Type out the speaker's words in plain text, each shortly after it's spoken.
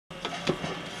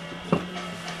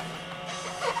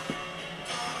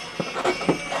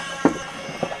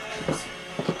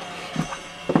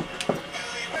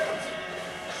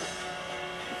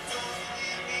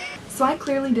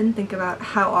clearly didn't think about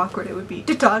how awkward it would be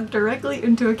to talk directly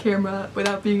into a camera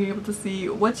without being able to see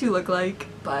what you look like,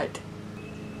 but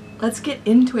let's get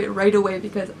into it right away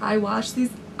because I watched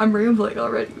these. I'm rambling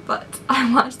already, but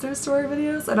I watched their store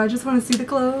videos and I just want to see the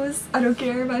clothes. I don't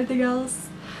care about anything else.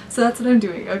 So that's what I'm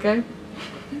doing, okay?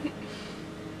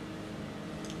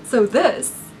 So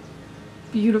this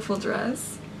beautiful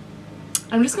dress,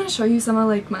 I'm just going to show you some of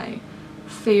like my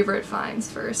favorite finds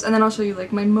first, and then I'll show you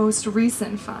like my most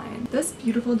recent find. This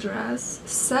beautiful dress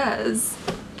says,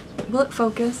 will it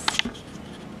focus?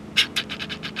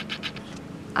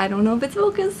 I don't know if it's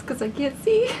focused because I can't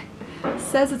see. It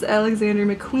says it's Alexander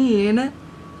McQueen,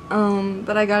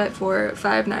 but I got it for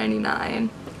 $5.99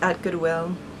 at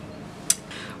Goodwill.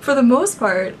 For the most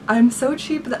part, I'm so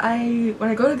cheap that when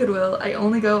I go to Goodwill, I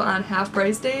only go on half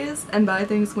price days and buy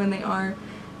things when they are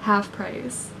half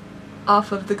price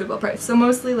off of the Goodwill price. So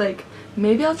mostly like,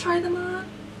 maybe I'll try them on.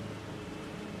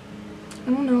 I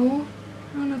don't know.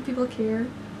 I don't know if people care.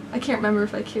 I can't remember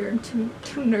if I care. I'm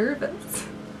too nervous.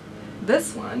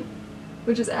 This one,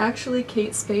 which is actually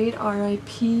Kate Spade,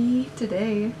 R.I.P.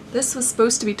 today. This was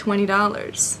supposed to be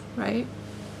 $20, right?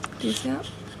 Do you see that?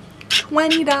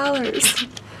 $20!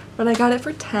 But I got it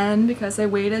for $10 because I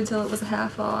waited till it was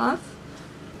half off.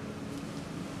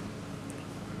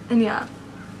 And yeah,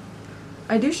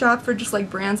 I do shop for just like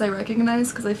brands I recognize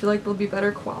because I feel like they'll be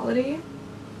better quality.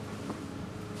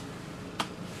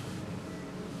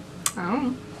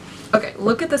 Oh. Okay,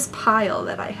 look at this pile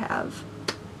that I have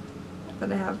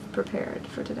prepared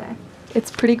for today.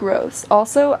 It's pretty gross.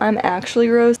 Also, I'm actually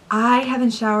gross. I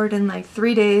haven't showered in like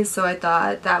 3 days, so I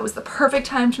thought that was the perfect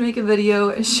time to make a video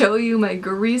and show you my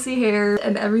greasy hair,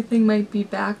 and everything might be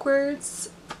backwards.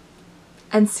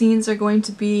 And scenes are going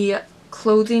to be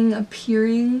clothing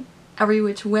appearing every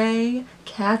which way,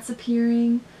 cats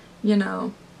appearing, you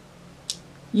know.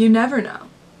 You never know.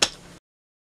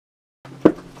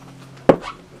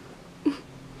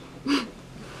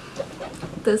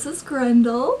 This is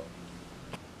Grendel.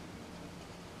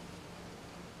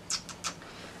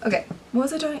 Okay, what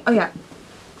was I doing? Oh yeah.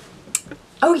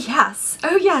 Oh yes!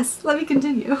 Oh yes! Let me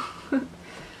continue.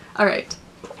 Alright.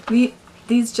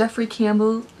 These Jeffrey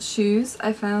Campbell shoes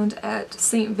I found at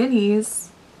St. Vincent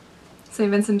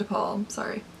de Paul,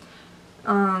 sorry.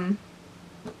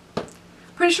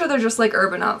 Pretty sure they're just like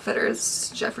Urban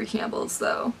Outfitters Jeffrey Campbell's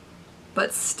though.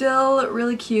 But still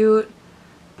really cute.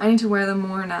 I need to wear them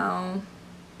more now.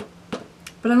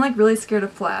 But I'm like really scared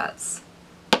of flats.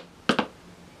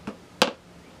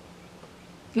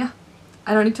 Yeah,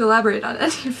 I don't need to elaborate on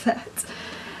any of that.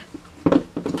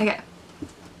 Okay.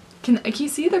 Can you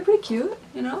see they're pretty cute,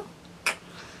 you know?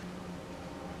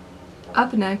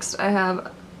 Up next I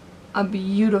have a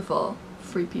beautiful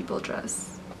Free People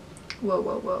dress. Whoa,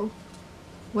 whoa, whoa.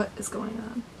 What is going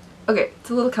on? Okay, it's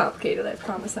a little complicated, I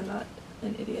promise I'm not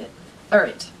an idiot.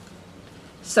 Alright.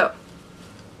 So,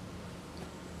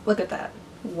 look at that.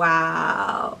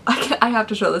 Wow. I have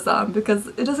to show this on because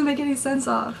it doesn't make any sense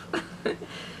off.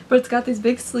 But it's got these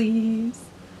big sleeves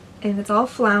and it's all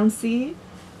flouncy,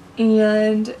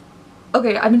 and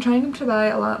okay, I've been trying to buy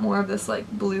a lot more of this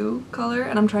like blue color,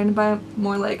 and I'm trying to buy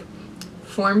more like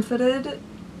form-fitted,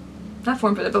 not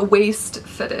form-fitted, but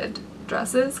waist-fitted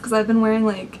dresses because I've been wearing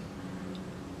like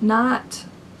not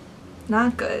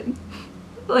good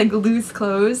like loose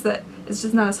clothes that it's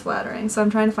just not as flattering. So I'm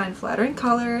trying to find flattering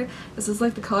color. This is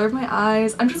like the color of my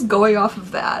eyes. I'm just going off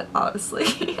of that,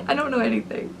 honestly. I don't know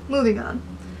anything. Moving on.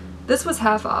 This was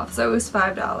half off, so it was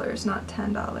 $5, not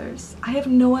 $10. I have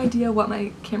no idea what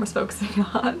my camera's focusing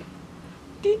on.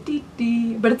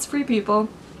 But it's Free People.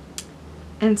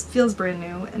 And it feels brand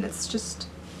new, and it's just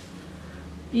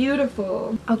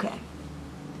beautiful. Okay.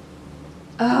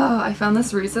 Oh, I found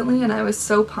this recently and I was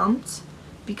so pumped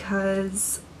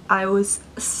because I was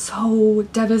so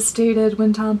devastated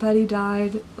when Tom Petty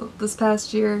died this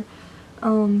past year.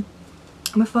 I'm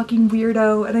a fucking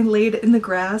weirdo, and I laid in the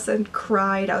grass and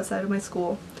cried outside of my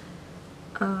school.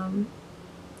 But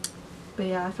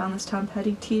yeah, I found this Tom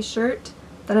Petty t-shirt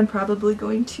that I'm probably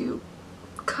going to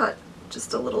cut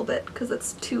just a little bit because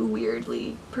it's too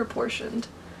weirdly proportioned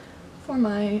for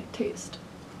my taste.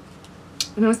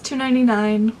 And it was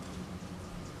 $2.99.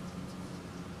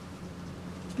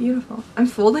 Beautiful. I'm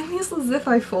folding these as if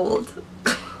I fold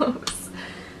clothes.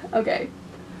 Okay.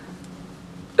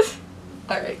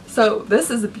 Alright, so this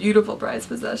is a beautiful prized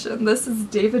possession. This is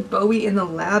David Bowie in the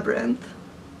Labyrinth.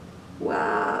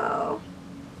 Wow.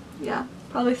 Yeah,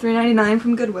 probably $3.99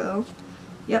 from Goodwill.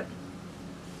 Yep.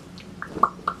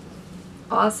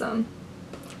 Awesome.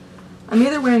 I'm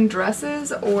either wearing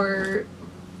dresses or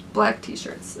black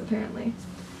t-shirts, apparently.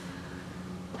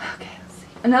 Okay, let's see.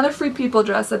 Another Free People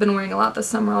dress I've been wearing a lot this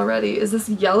summer already is this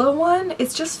yellow one.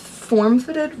 It's just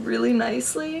form-fitted really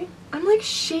nicely. I'm like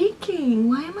shaking.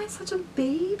 Why am I such a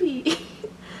baby?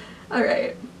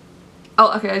 Alright.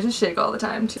 Oh, okay, I just shake all the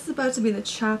time too. This is about to be the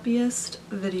choppiest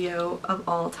video of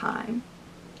all time.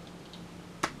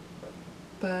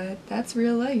 But that's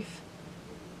real life.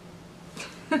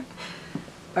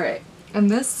 Alright, and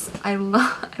this I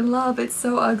love. It's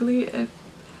so ugly,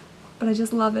 but I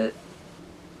just love it.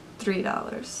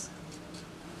 $3.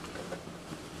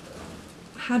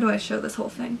 How do I show this whole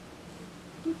thing?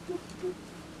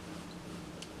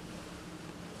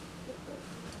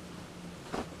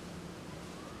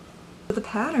 The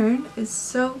pattern is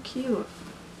so cute.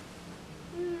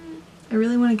 I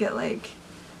really want to get like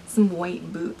some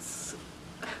white boots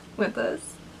with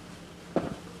this.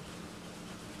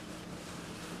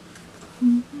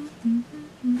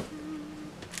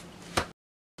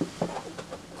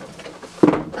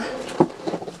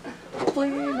 Hopefully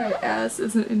my ass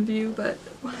isn't in view, but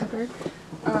whatever.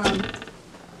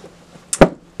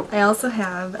 I also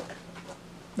have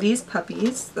these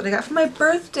puppies that I got for my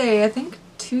birthday, I think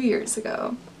 2 years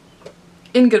ago,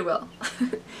 in Goodwill,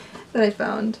 that I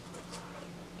found.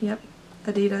 Yep,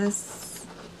 Adidas,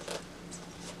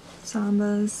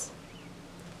 Sambas.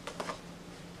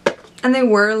 And they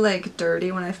were like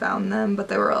dirty when I found them, but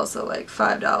they were also like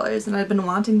 $5, and I'd been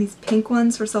wanting these pink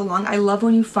ones for so long. I love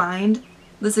when you find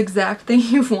this exact thing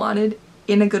you've wanted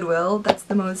in a Goodwill. That's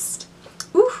the most,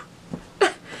 oof,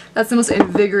 that's the most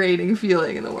invigorating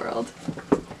feeling in the world.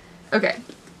 Okay,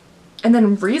 and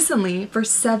then recently for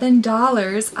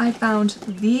 $7 I found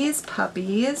these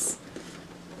puppies,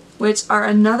 which are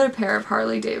another pair of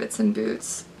Harley Davidson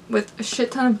boots with a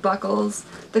shit ton of buckles.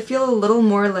 They feel a little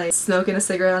more like smoking a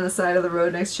cigarette on the side of the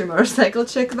road next to your motorcycle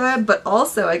chick vibe, but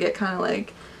also I get kind of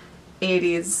like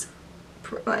 80s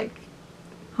like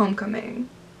homecoming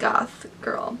goth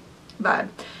girl vibe.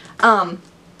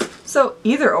 So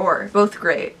either or, both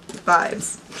great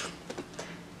vibes.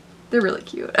 They're really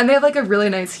cute. And they have like a really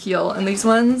nice heel, and these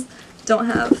ones don't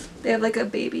have, they have like a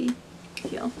baby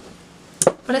heel.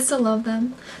 But I still love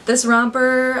them. This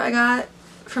romper I got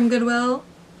from Goodwill.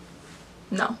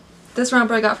 No. This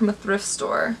romper I got from a thrift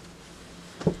store.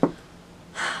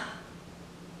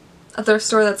 A thrift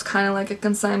store that's kind of like a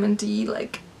consignment-y,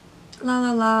 like, la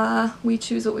la la, we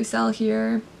choose what we sell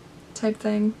here type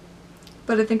thing.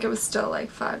 But I think it was still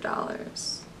like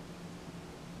 $5.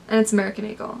 And it's American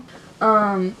Eagle.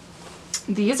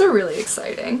 These are really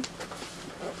exciting.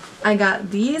 I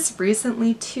got these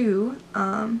recently too.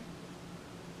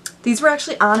 These were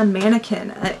actually on a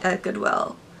mannequin at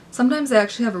Goodwill. Sometimes they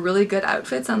actually have really good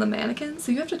outfits on the mannequin,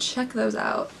 so you have to check those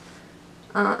out.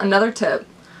 Another tip,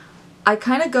 I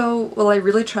kind of go, well, I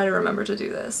really try to remember to do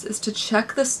this, is to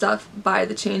check the stuff by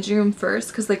the changing room first,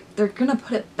 because like they're gonna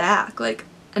put it back, like,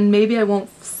 and maybe I won't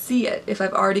see it if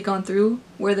I've already gone through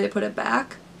where they put it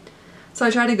back. So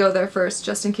I try to go there first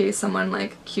just in case someone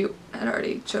like cute had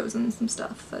already chosen some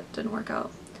stuff that didn't work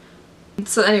out.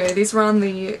 So anyway, these were on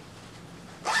the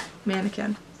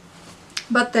mannequin.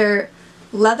 But they're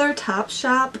leather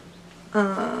Topshop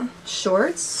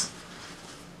shorts.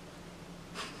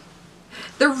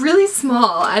 They're really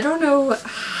small. I don't know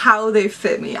how they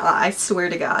fit me, I swear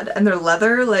to God. And they're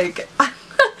leather, like,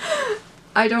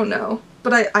 I don't know.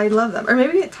 But I love them. Or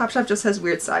maybe Topshop just has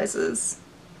weird sizes.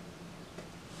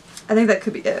 I think that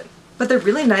could be it. But they're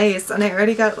really nice, and I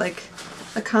already got like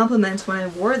a compliment when I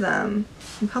wore them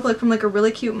in public from like a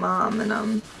really cute mom,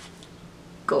 and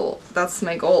goal. That's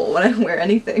my goal when I wear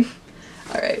anything.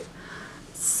 Alright.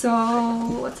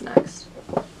 So what's next?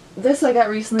 This I got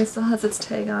recently, still has its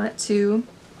tag on it too.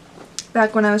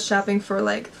 Back when I was shopping for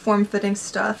like form-fitting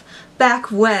stuff.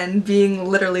 Back when, being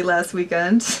literally last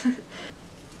weekend.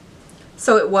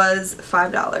 So it was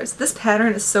 $5. This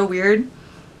pattern is so weird.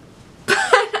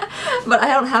 But I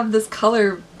don't have this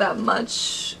color that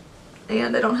much,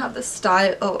 and I don't have this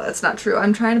style. Oh, that's not true.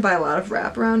 I'm trying to buy a lot of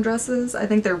wraparound dresses. I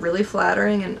think they're really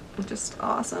flattering and just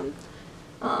awesome.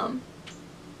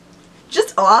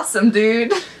 Just awesome,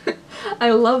 dude.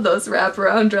 I love those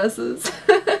wraparound dresses.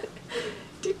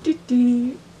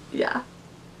 Yeah.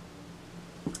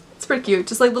 It's pretty cute.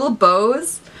 Just like little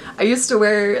bows. I used to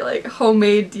wear like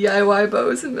homemade DIY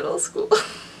bows in middle school.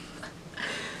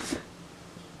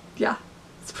 Yeah.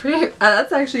 Pretty,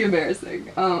 that's actually embarrassing.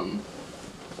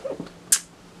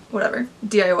 Whatever.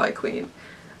 DIY queen.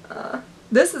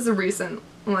 This is a recent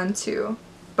one too,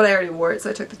 but I already wore it, so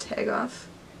I took the tag off.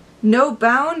 No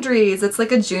Boundaries. It's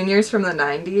like a juniors from the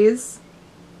 90s.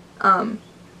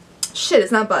 Shit,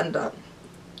 it's not buttoned up.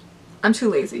 I'm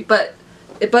too lazy, but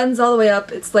it buttons all the way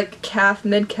up. It's like calf,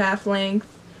 mid-calf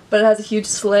length, but it has a huge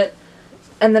slit.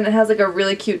 And then it has like a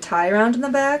really cute tie around in the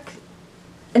back.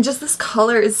 And just this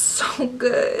color is so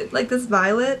good. Like this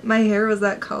violet, my hair was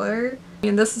that color.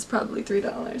 And this is probably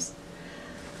 $3.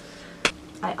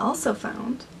 I also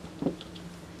found,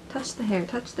 touch the hair,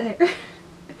 touch the hair.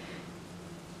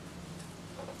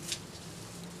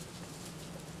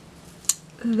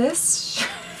 This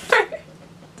shirt.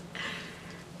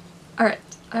 Alright,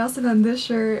 I also found this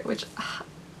shirt, which I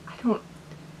don't,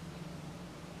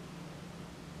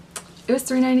 it was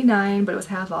 $3.99, but it was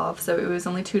half off, so it was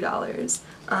only $2.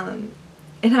 And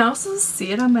I also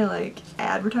see it on my like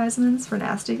advertisements for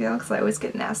Nasty Gal, because I always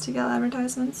get Nasty Gal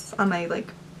advertisements on my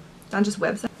like, on just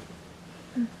website.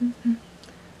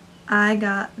 I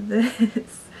got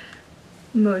this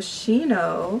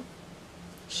moschino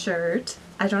shirt.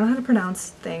 I don't know how to pronounce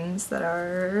things that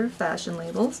are fashion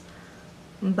labels,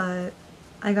 but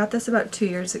I got this about 2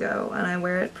 years ago, and I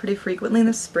wear it pretty frequently in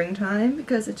the springtime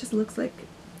because it just looks like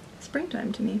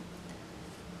springtime to me.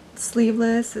 It's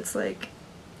sleeveless, it's like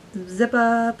zip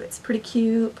up, it's pretty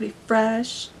cute, pretty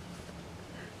fresh.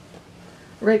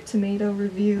 Ripe tomato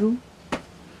review.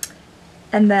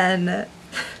 And then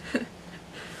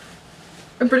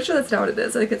I'm pretty sure that's not what it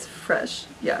is. I think it's fresh.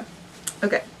 Yeah.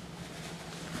 Okay.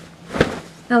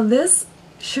 Now this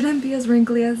shouldn't be as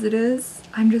wrinkly as it is.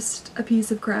 I'm just a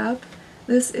piece of crap.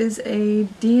 This is a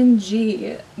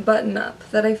D&G button-up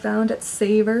that I found at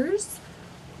Savers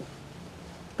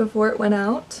before it went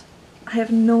out. I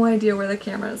have no idea where the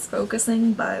camera is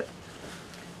focusing, but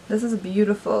this is a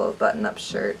beautiful button-up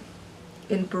shirt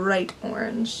in bright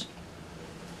orange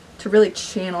to really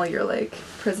channel your like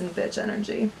prison bitch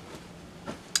energy.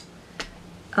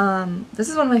 This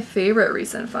is one of my favorite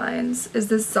recent finds, is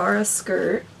this Zara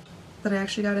skirt that I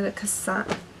actually got at a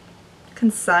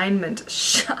consignment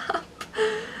shop.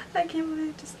 I can't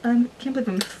believe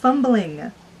I'm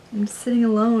fumbling. I'm sitting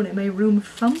alone in my room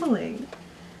fumbling.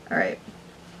 Alright.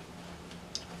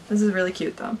 This is really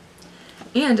cute though.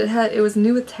 And it was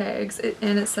new with tags,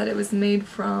 and it said it was made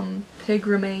from pig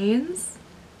remains.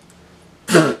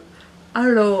 I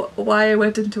don't know why I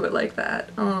went into it like that.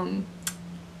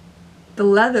 The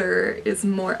leather is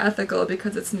more ethical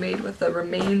because it's made with the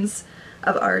remains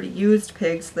of already used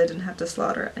pigs, so they didn't have to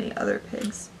slaughter any other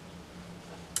pigs.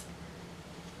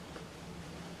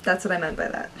 That's what I meant by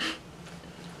that.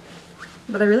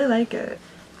 But I really like it.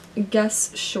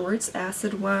 Guess shorts,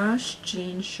 acid wash,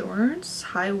 jean shorts,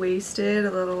 high-waisted,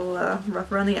 a little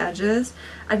rough around the edges.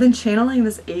 I've been channeling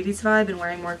this 80s vibe and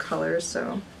wearing more colors,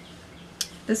 so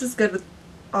this is good with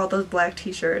all those black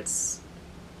t-shirts.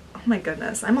 Oh my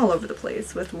goodness, I'm all over the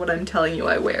place with what I'm telling you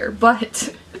I wear,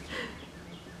 but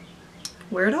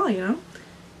wear it all, you know?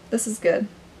 This is good.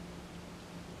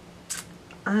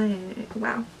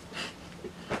 Wow.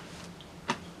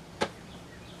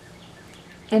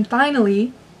 And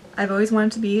finally, I've always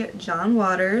wanted to be John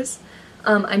Waters.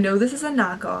 I know this is a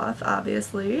knockoff,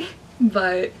 obviously,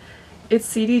 but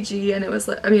it's CDG, and it was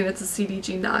like, I mean, it's a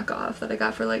CDG knockoff that I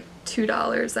got for like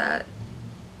 $2 at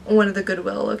one of the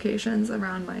Goodwill locations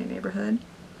around my neighborhood.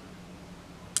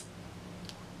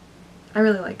 I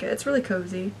really like it. It's really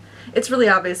cozy. It's really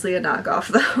obviously a knockoff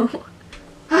though.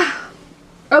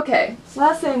 Okay,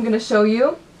 last thing I'm going to show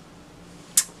you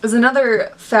is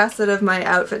another facet of my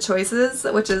outfit choices,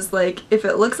 which is like, if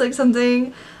it looks like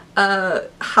something a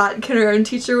hot kindergarten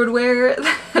teacher would wear,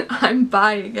 then I'm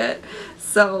buying it.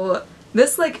 So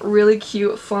this like really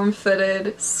cute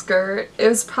form-fitted skirt, it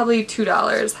was probably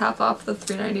 $2, half off the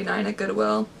 $3.99 at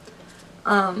Goodwill.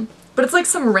 But it's like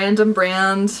some random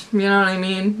brand, you know what I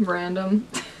mean? Random.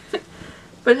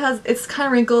 But it's kind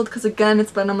of wrinkled because again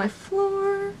it's been on my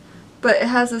floor, but it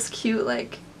has this cute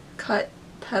like cut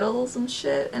petals and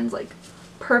shit, and it's like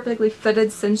perfectly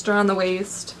fitted, cinched around the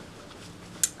waist.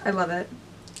 I love it.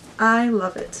 I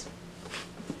love it.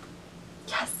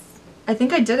 Yes! I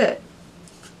think I did it.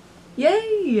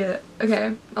 Yay!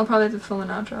 Okay, I'll probably have to film an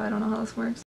outro. I don't know how this works.